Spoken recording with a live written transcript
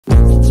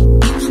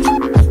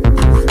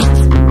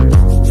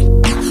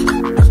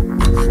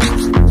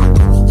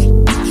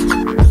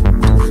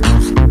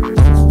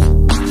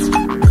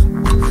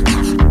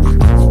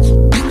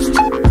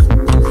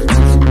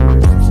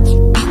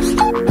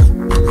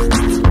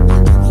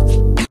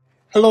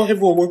Hello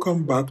everyone,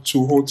 welcome back to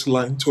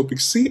Hotline Topic.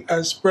 See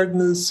as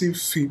pregnancy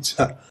fits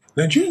her.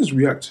 Nigerians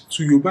react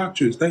to Yoruba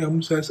actress Dayo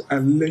Amusa's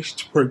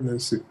alleged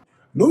pregnancy.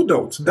 No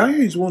doubt, Dayo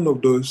is one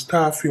of the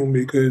star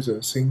filmmakers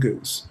and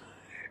singers,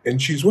 and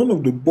she's one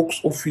of the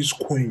box office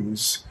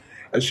queens,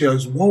 as she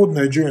has wowed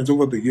Nigerians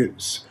over the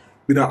years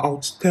with her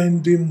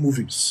outstanding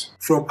movies,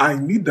 from I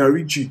Need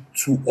Dariji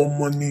to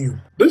Omoniu.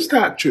 This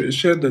star actress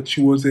shared that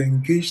she was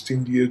engaged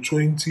in the year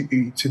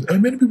 2018,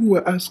 and many people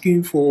were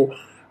asking for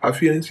her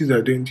fiance's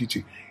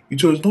identity.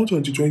 It was not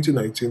until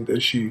 2019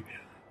 that she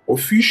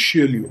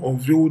officially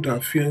unveiled her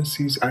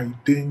fiance's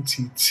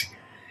identity.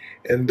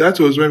 And that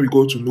was when we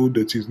got to know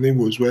that his name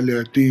was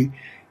Wale Ade.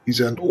 He's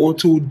an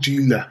auto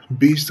dealer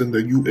based in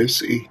the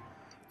USA,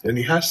 and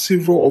he has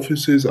several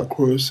offices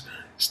across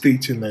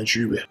states in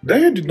Nigeria.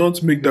 Daya did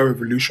not make that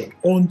revelation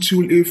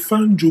until a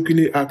fan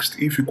jokingly asked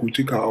if he could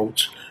take her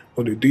out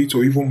on a date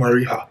or even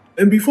marry her.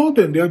 And before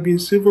then, there have been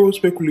several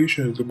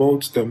speculations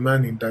about the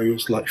man in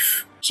Dayo's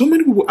life. So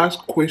many people ask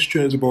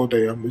questions about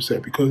Dayo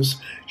Amusa because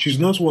she's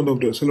not one of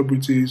the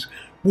celebrities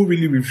who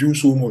really reveal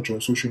so much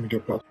on social media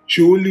platforms.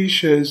 She only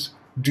shares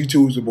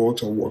details about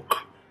her work.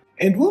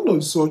 And one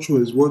of such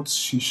was what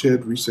she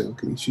shared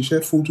recently. She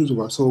shared photos of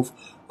herself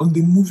on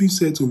the movie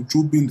set of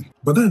Joe Bailey.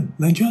 But then,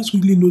 Nigerians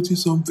quickly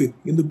noticed something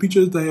in the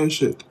pictures Daya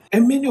shared.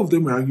 And many of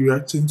them are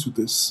reacting to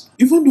this.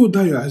 Even though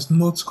Daya has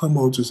not come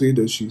out to say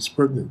that she's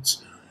pregnant,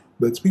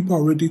 but people are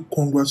already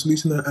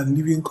congratulating her and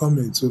leaving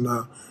comments on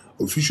her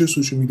official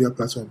social media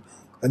platform.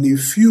 And a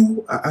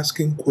few are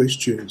asking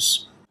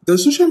questions. The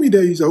social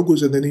media user who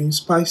goes under the name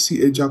Spicy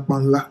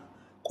Ejakpanla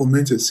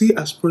commented, "See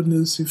as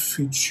pregnancy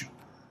fits you."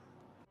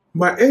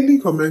 My early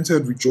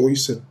commented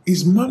rejoicing,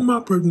 "Is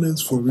mama pregnant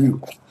for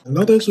real?"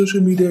 Another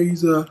social media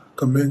user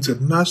commented,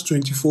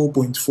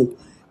 "Nash24.4,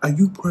 are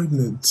you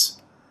pregnant?"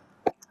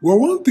 Well,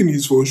 one thing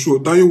is for sure,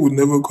 Dayo would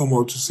never come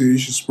out to say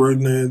she's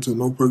pregnant or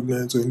not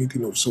pregnant or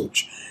anything of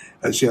such,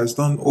 as she has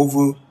done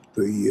over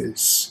the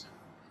years.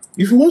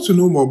 If you want to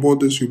know more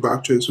about this Yoruba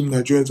actress whom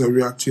Nigerians are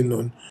reacting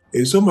on,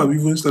 and some have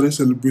even started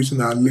celebrating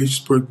her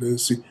alleged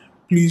pregnancy,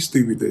 please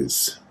stay with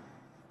us.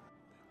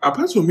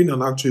 Apart from being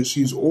an actress,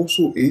 she is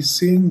also a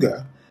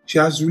singer. She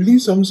has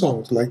released some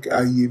songs like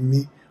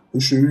Ayemi,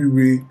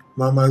 Oshorire,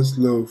 Mama's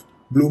Love,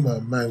 Blow My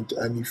Mind,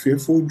 and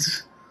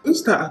Ifefoju. This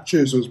star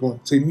actress was born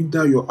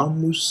Dayo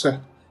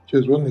Amusa. She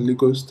was born in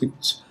Lagos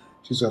State.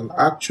 She's an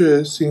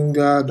actress,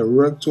 singer,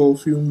 director,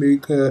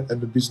 filmmaker,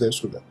 and a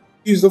businesswoman.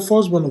 She is the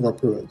firstborn of her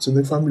parents in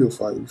a family of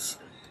five.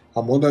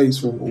 Her mother is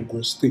from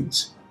Ogun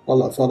State,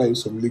 while her father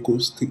is from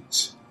Lagos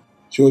State.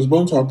 She was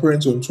born to her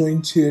parents on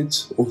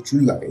 20th of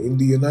July in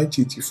the year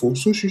 1984,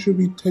 so she should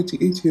be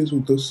 38 years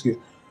old this year,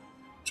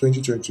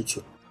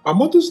 2022. Her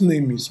mother's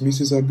name is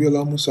Mrs.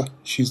 Abiola Musa.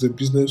 She's a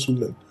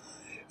businesswoman.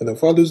 And her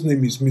father's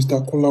name is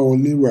Mr.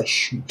 Kolawole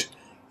Rashid.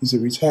 He's a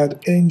retired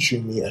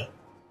engineer.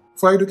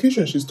 For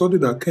education, she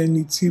studied at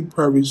Kennedy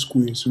Private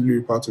School in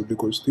Surulere, part of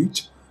Lagos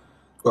State,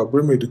 for her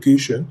primary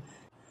education.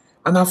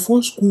 And her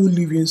first school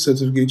leaving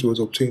certificate was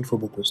obtained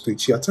from Ogun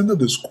State. She attended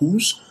the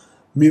schools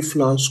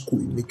Mayflower School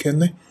in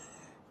Ikenne,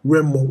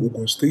 Remo,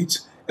 Ogun State,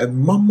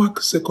 and Mamak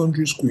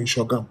Secondary School in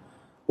Shagam,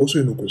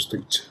 also in Ogun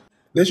State.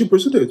 Then she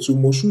proceeded to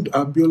Moshood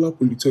Abiola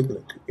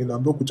Polytechnic in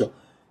Abeokuta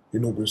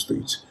in Ogun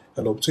State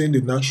and obtained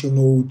a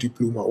National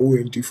Diploma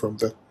OND from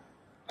there.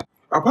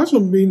 Apart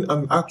from being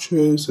an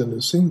actress and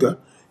a singer,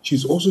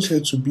 she's also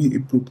said to be a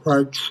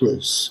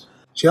proprietress.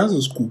 She has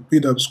a school,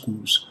 paid up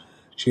schools.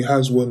 She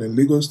has one in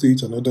Lagos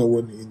State, another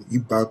one in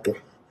Ibadan,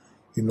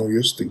 in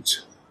Oyo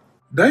State.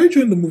 Dayo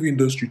joined the movie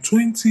industry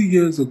 20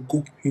 years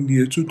ago in the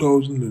year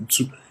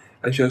 2002,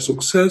 and she has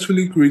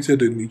successfully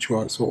created a niche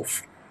for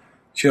herself.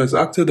 She has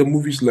acted in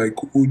movies like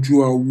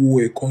Oju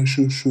Awo,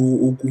 Ekonshosho,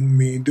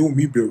 Ogunme,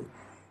 Deomiberu,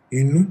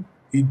 Inu,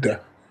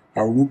 Ida,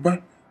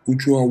 Aruba,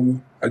 Oju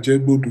Awo,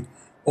 Ajegbodo,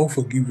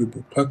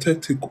 Unforgivable,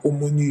 Pathetic,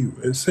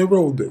 Omoniyu, and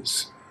several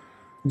others.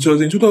 It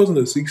was in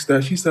 2006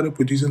 that she started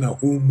producing her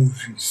own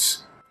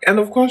movies. And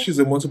of course, she's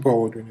a multiple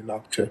award-winning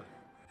actor.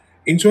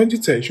 In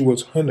 2010, she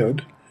was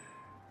honored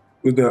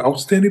with the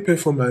Outstanding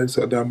Performance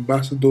at the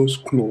Ambassadors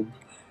Club.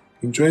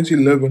 In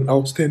 2011,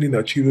 Outstanding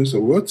Achievers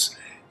Awards.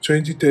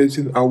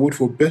 2013, Award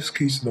for Best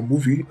Kiss in a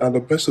Movie at the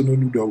Best of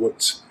Nollywood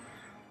Awards.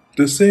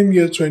 The same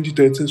year,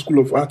 2013, School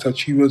of Art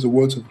Achievers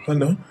Awards of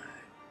Honor.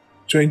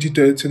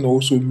 2013,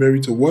 also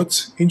Merit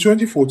Awards. In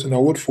 2014,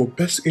 Award for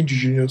Best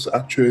Indigenous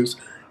Actress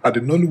at the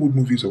Nollywood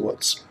Movies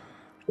Awards.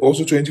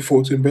 Also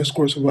 2014, Best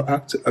Crossover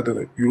Act at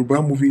the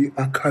Yoruba Movie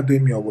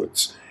Academy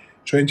Awards.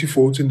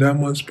 2014,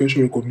 Diamond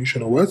Special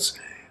Recognition Awards.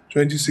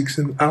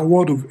 2016,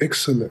 Award of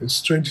Excellence.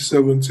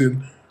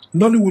 2017,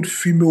 Nollywood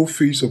Female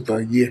Face of the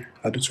Year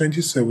at the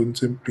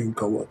 2017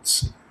 Pink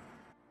Awards.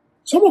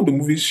 Some of the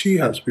movies she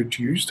has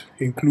produced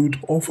include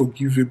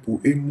Unforgivable,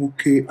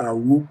 Emoke,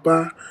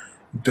 Aruba,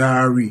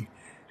 Diary,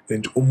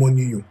 and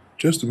Omoniyu,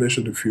 just to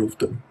mention a few of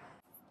them.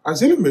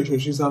 As Ellen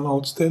mentioned, she's an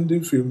outstanding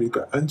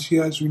filmmaker and she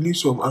has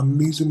released some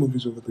amazing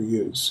movies over the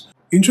years.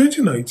 In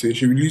 2019,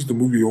 she released the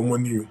movie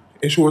Omoniyu,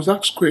 and she was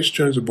asked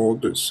questions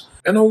about this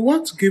and on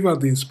what gave her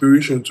the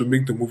inspiration to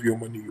make the movie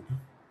Omoniyu.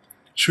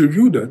 She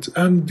revealed that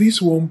I'm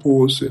this one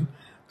person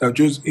that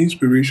draws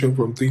inspiration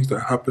from things that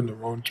happen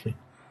around me,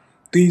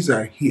 things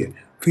I hear,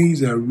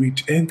 things I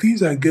read, and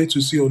things I get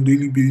to see on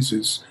daily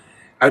basis.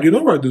 I did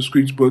not write the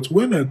script, but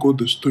when I got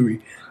the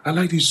story, I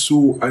liked it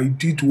so I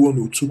did one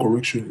or two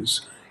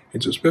corrections.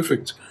 It was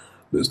perfect.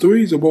 The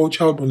story is about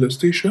child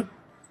molestation,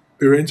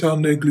 parental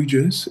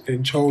negligence,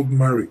 and child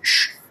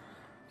marriage.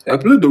 I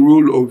played the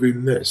role of a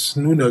nurse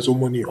known as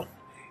Omonio,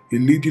 a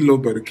lady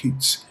loved by the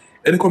kids,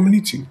 and the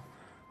community.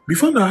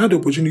 Before now, I had the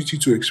opportunity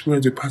to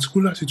experience a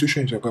particular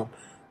situation in Japan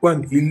where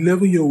an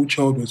 11-year-old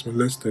child was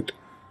molested.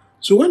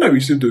 So when I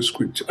received the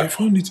script, I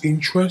found it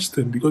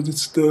interesting because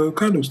it's the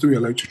kind of story I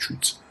like to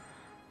treat.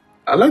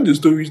 I like the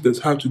stories that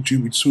have to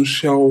do with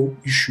social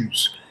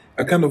issues.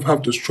 I kind of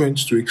have the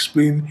strength to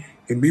explain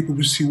and make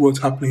people see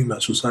what's happening in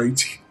our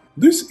society.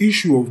 This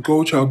issue of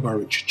girl child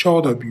marriage,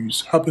 child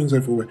abuse happens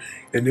everywhere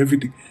and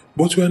everything,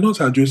 but we are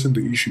not addressing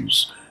the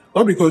issues.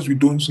 Not because we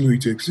don't know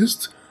it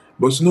exists,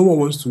 but no one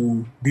wants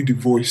to be the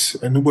voice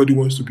and nobody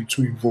wants to be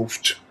too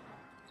involved.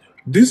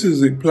 This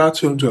is a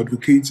platform to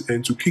advocate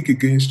and to kick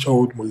against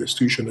child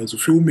molestation. As a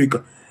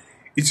filmmaker,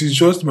 it is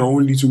just my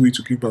own little way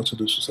to give back to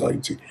the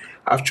society.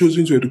 I've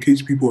chosen to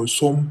educate people on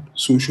some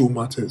social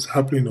matters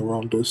happening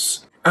around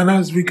us. And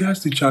as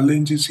regards the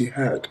challenges she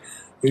had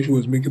when she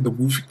was making the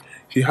movie,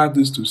 she had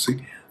this to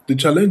say. The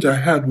challenge I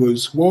had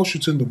was while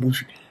shooting the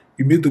movie,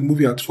 we made the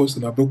movie at first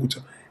in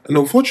Abeokuta. And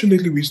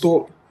unfortunately we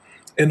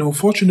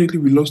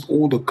lost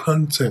all the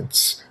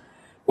contents.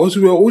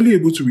 Also, we were only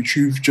able to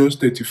retrieve just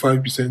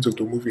 35% of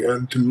the movie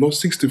and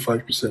lost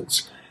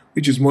 65%,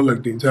 which is more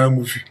like the entire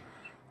movie.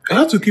 I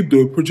had to keep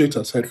the project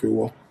aside for a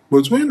while.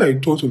 But when I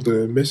thought of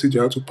the message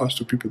I had to pass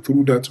to people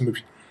through that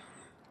movie,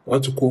 I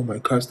had to call my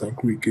cast and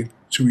crew again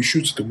to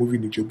reshoot the movie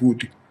in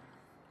Ijebu.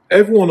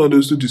 Everyone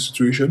understood the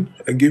situation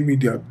and gave me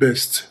their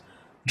best,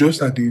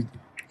 just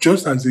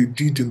as they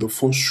did in the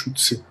first shoot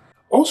scene.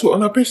 Also,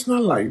 on her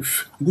personal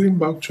life, going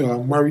back to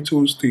her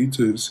marital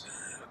status,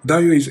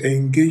 Dayo is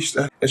engaged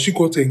and she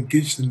got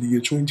engaged in the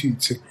year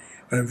 2018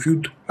 and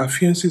revealed her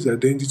fiance's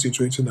identity in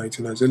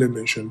 2019, as Ella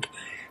mentioned.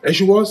 And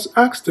she was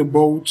asked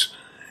about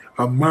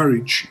her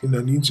marriage in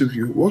an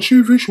interview. Well, she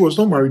revealed she was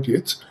not married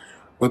yet,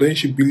 but then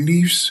she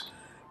believes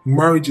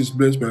marriage is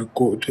blessed by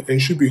God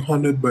and should be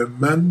honored by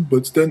man,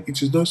 but then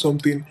it is not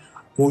something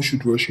one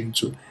should rush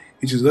into.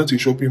 It is not a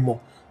shopping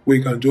mall where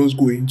you can just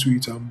go into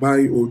it and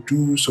buy or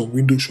do some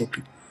window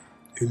shopping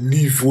and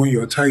leave when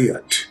you're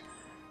tired.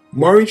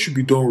 Marriage should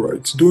be done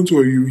right. Don't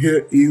worry, you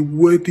hear a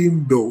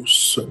wedding bell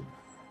soon.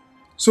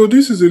 So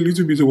this is a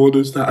little bit about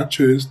the star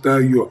actress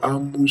Dayo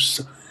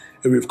Amusa.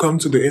 And we've come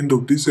to the end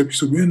of this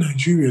episode where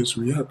Nigerians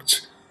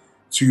react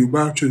to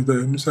Yoruba actress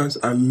Dayo Amusa's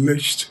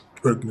alleged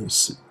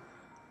pregnancy.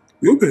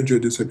 We hope you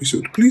enjoyed this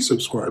episode. Please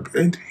subscribe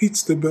and hit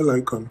the bell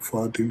icon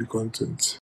for our daily content.